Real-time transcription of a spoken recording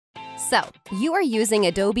So, you are using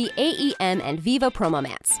Adobe AEM and Veeva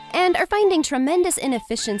PromoMats and are finding tremendous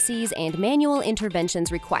inefficiencies and manual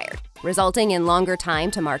interventions required, resulting in longer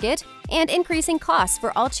time to market and increasing costs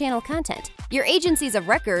for all channel content. Your agencies of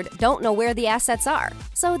record don't know where the assets are,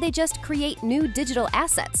 so they just create new digital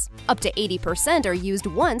assets. Up to 80% are used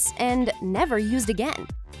once and never used again.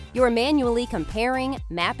 You're manually comparing,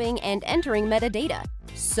 mapping, and entering metadata.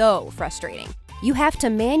 So frustrating. You have to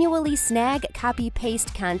manually snag,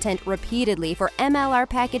 copy-paste content repeatedly for MLR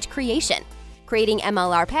package creation. Creating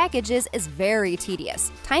MLR packages is very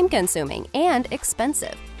tedious, time-consuming, and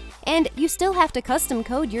expensive. And you still have to custom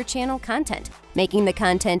code your channel content, making the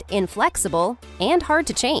content inflexible and hard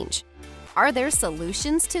to change. Are there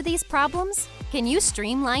solutions to these problems? Can you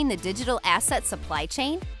streamline the digital asset supply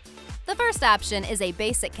chain? The first option is a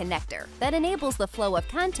basic connector that enables the flow of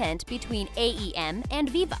content between AEM and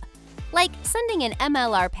Veeva, like sending an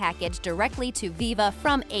MLR package directly to Veeva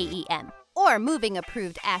from AEM, or moving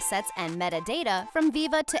approved assets and metadata from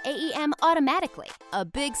Veeva to AEM automatically, a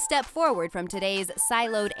big step forward from today's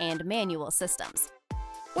siloed and manual systems.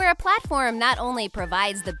 Where a platform not only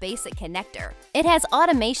provides the basic connector, it has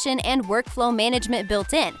automation and workflow management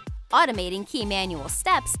built in, automating key manual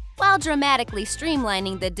steps while dramatically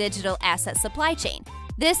streamlining the digital asset supply chain.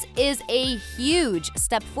 This is a huge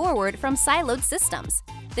step forward from siloed systems.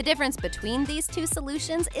 The difference between these two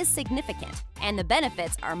solutions is significant, and the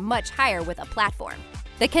benefits are much higher with a platform.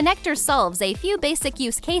 The connector solves a few basic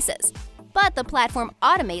use cases, but the platform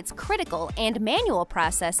automates critical and manual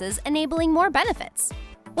processes, enabling more benefits.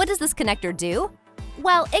 What does this connector do?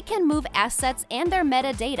 Well, it can move assets and their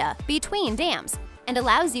metadata between DAMs and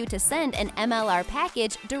allows you to send an MLR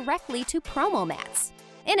package directly to PromoMats.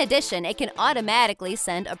 In addition, it can automatically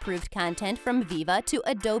send approved content from Veeva to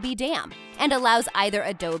Adobe DAM and allows either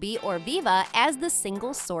Adobe or Veeva as the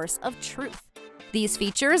single source of truth. These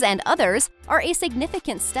features and others are a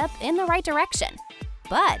significant step in the right direction.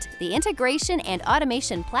 But the integration and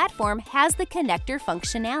automation platform has the connector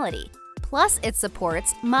functionality. Plus, it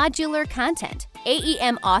supports modular content,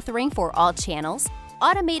 AEM authoring for all channels,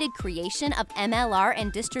 automated creation of MLR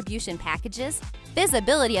and distribution packages,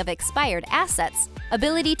 visibility of expired assets,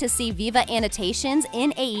 ability to see Veeva annotations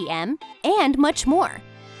in AEM, and much more.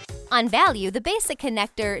 On value, the basic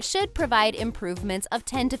connector should provide improvements of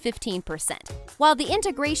 10 to 15%, while the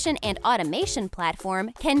integration and automation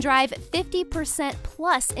platform can drive 50%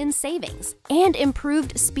 plus in savings and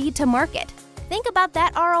improved speed to market. Think about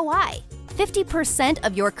that ROI. 50%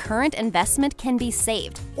 of your current investment can be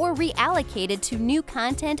saved or reallocated to new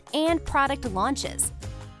content and product launches.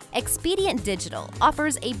 Expedient Digital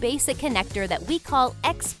offers a basic connector that we call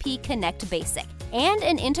XP Connect Basic and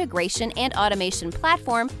an integration and automation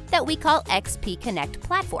platform that we call XP Connect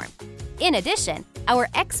Platform. In addition, our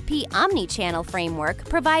XP Omnichannel framework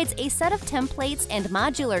provides a set of templates and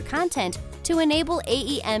modular content to enable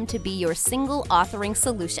AEM to be your single authoring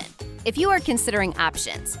solution. If you are considering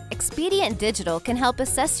options, Expedient Digital can help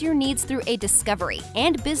assess your needs through a discovery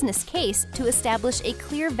and business case to establish a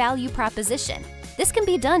clear value proposition. This can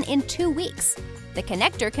be done in 2 weeks. The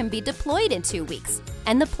connector can be deployed in 2 weeks,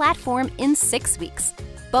 and the platform in 6 weeks.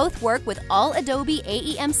 Both work with all Adobe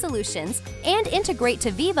AEM solutions and integrate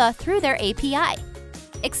to Veeva through their API.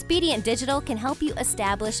 Expedient Digital can help you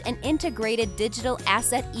establish an integrated digital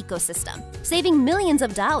asset ecosystem, saving millions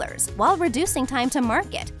of dollars while reducing time to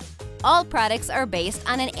market. All products are based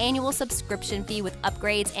on an annual subscription fee with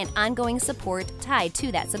upgrades and ongoing support tied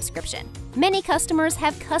to that subscription. Many customers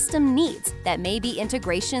have custom needs that may be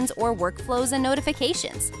integrations or workflows and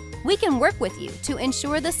notifications. We can work with you to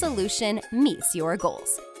ensure the solution meets your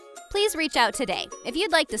goals. Please reach out today if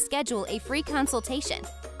you'd like to schedule a free consultation.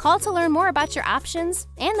 Call to learn more about your options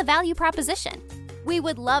and the value proposition. We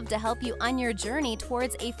would love to help you on your journey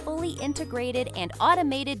towards a fully integrated and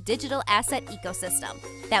automated digital asset ecosystem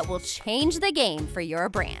that will change the game for your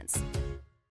brands.